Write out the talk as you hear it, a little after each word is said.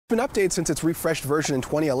Been updated since its refreshed version in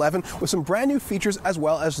 2011 with some brand new features as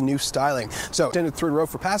well as new styling. So, extended third row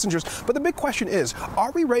for passengers, but the big question is,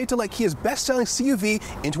 are we ready to let Kia's best-selling CUV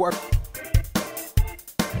into our...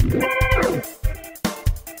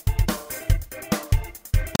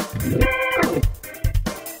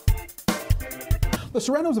 The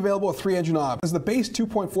Sorento is available with 3 engine options. It's the base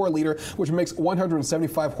 2.4 liter, which makes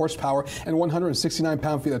 175 horsepower and 169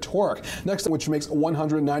 pound-feet of torque. Next, which makes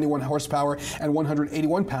 191 horsepower and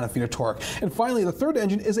 181 pound-feet of torque. And finally, the third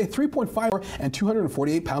engine is a 3.5 and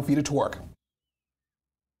 248 pound-feet of torque.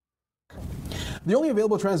 The only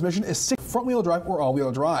available transmission is 6 front-wheel drive or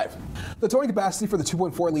all-wheel drive. The towing capacity for the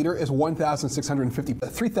 2.4 liter is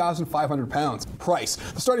 3,500 pounds. Price.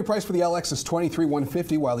 The starting price for the LX is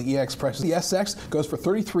 $23,150, while the EX price of the SX goes for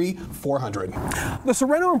 $33,400. The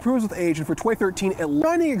Sorento improves with age, and for 2013, it's a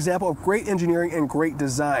shining example of great engineering and great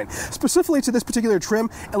design. Specifically to this particular trim,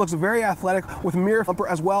 it looks very athletic with mirror bumper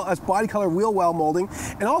as well as body color wheel well molding,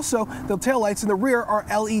 and also the tail lights in the rear are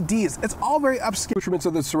LEDs. It's all very upscale. Instruments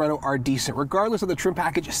of the Sorento are decent. Regardless of the trim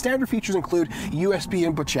package, standard features include USB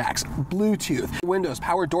input jacks, Bluetooth, windows,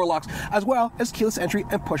 power door locks, as well as keyless entry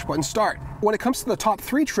and push-button start. When it comes to the top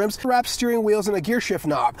 3 trims, wrapped steering wheels and a gear shift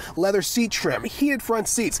knob, leather seat trim, heated front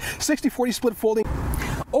seats, 60/40 split folding.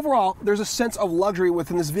 Overall, there's a sense of luxury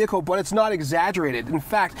within this vehicle, but it's not exaggerated. In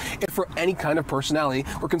fact, it's for any kind of personality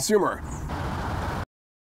or consumer.